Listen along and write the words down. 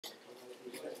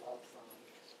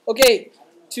Okay,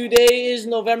 today is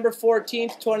November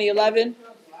 14th, 2011.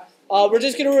 We're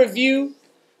just going to review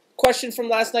question from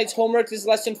last night's homework. This is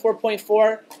lesson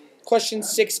 4.4, question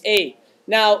 6a.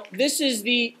 Now, this is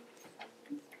the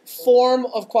form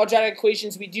of quadratic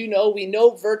equations we do know. We know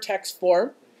vertex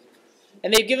form,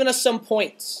 and they've given us some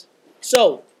points.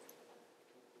 So,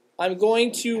 I'm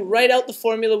going to write out the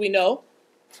formula we know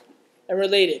and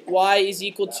relate it. Y is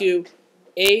equal to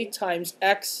a times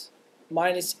x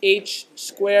minus h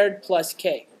squared plus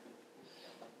k.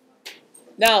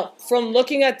 Now, from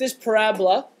looking at this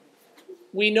parabola,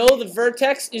 we know the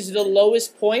vertex is the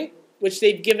lowest point, which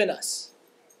they've given us.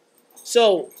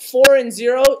 So, 4 and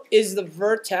 0 is the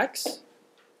vertex.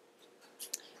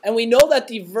 And we know that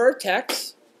the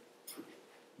vertex,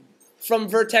 from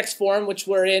vertex form, which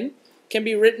we're in, can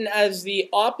be written as the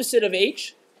opposite of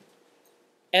h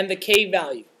and the k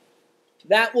value.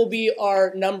 That will be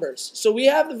our numbers. So we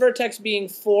have the vertex being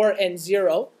 4 and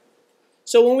 0.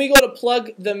 So when we go to plug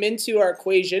them into our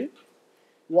equation,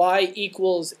 y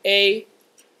equals a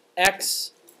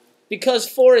x. Because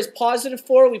 4 is positive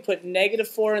 4, we put negative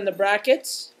 4 in the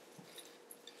brackets.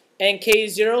 And k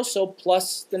is 0, so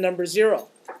plus the number 0.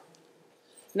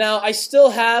 Now I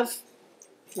still have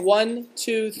 1,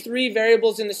 2, 3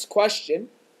 variables in this question.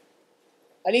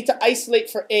 I need to isolate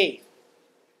for a.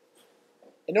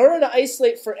 In order to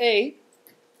isolate for a,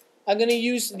 I'm going to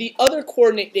use the other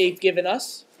coordinate they've given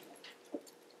us,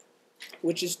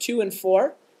 which is 2 and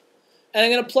 4, and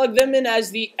I'm going to plug them in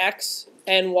as the x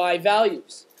and y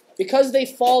values. Because they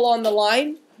fall on the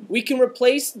line, we can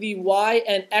replace the y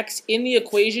and x in the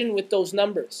equation with those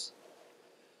numbers.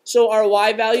 So our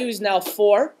y value is now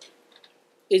 4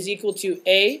 is equal to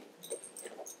a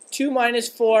 2 minus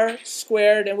 4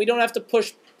 squared, and we don't have to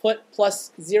put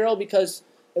plus 0 because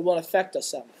it won't affect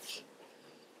us that much.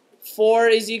 4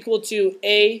 is equal to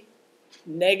a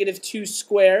negative 2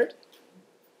 squared.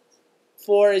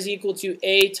 4 is equal to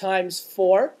a times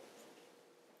 4.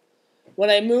 When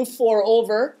I move 4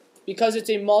 over, because it's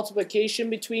a multiplication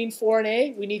between 4 and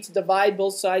a, we need to divide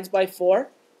both sides by 4.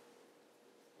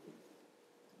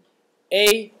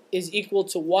 A is equal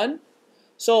to 1.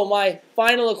 So my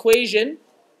final equation,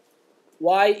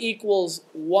 y equals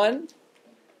 1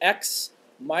 x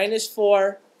minus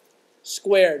 4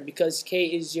 squared, because k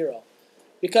is 0.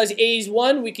 Because a is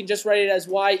 1, we can just write it as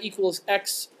y equals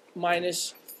x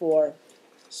minus 4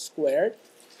 squared.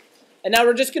 And now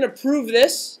we're just going to prove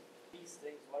this.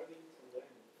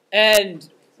 And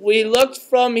we looked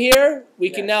from here. We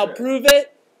can now prove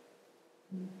it.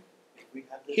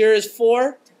 Here is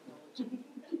 4.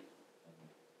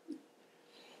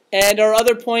 And our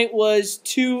other point was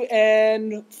 2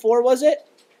 and 4, was it?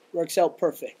 Works out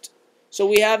perfect. So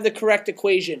we have the correct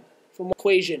equation.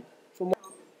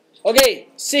 Okay,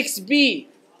 6b.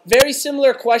 Very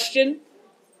similar question.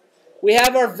 We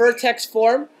have our vertex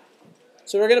form.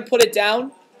 So we're going to put it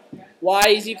down. Y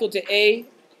is equal to a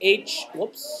h,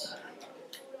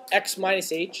 x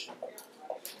minus h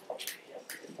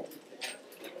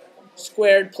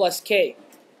squared plus k.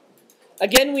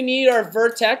 Again, we need our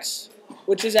vertex,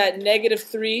 which is at negative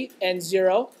 3 and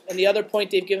 0. And the other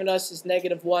point they've given us is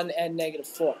negative 1 and negative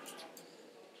 4.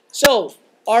 So,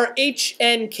 our h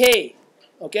and k,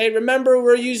 okay, remember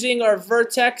we're using our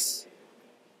vertex.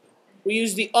 We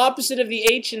use the opposite of the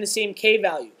h and the same k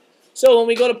value. So when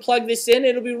we go to plug this in,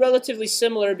 it'll be relatively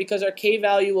similar because our k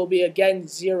value will be, again,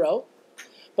 0.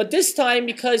 But this time,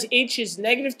 because h is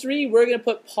negative 3, we're going to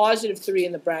put positive 3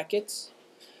 in the brackets.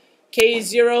 K is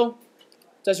 0,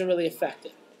 doesn't really affect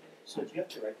it. So do you have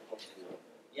to write plus 0?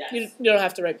 Yes. You don't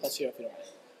have to write plus 0 if you don't want.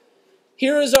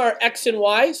 Here is our x and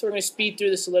y, so we're going to speed through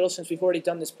this a little since we've already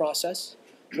done this process.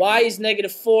 Y is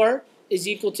negative 4 is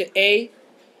equal to a.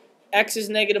 X is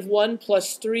negative 1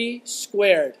 plus 3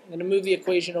 squared. I'm going to move the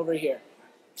equation over here.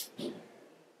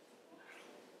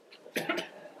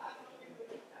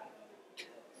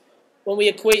 When we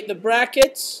equate the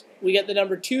brackets, we get the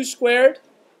number 2 squared.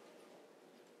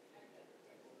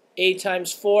 A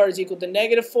times 4 is equal to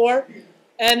negative 4.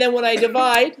 And then when I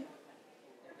divide,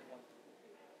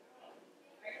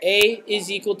 a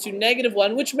is equal to negative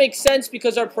 1, which makes sense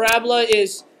because our parabola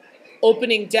is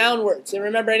opening downwards. And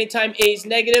remember, anytime a is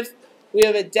negative, we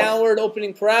have a downward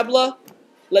opening parabola.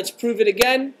 Let's prove it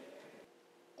again.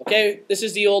 Okay, this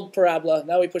is the old parabola.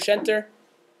 Now we push enter.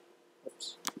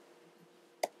 Oops.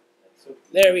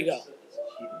 There we go.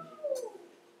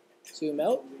 Zoom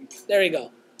out. There we go.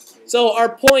 So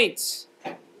our points,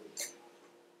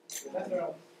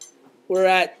 we're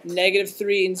at negative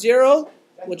 3 and 0,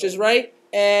 which is right.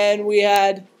 And we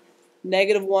had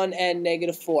negative 1 and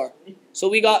negative 4. So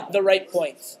we got the right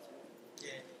points.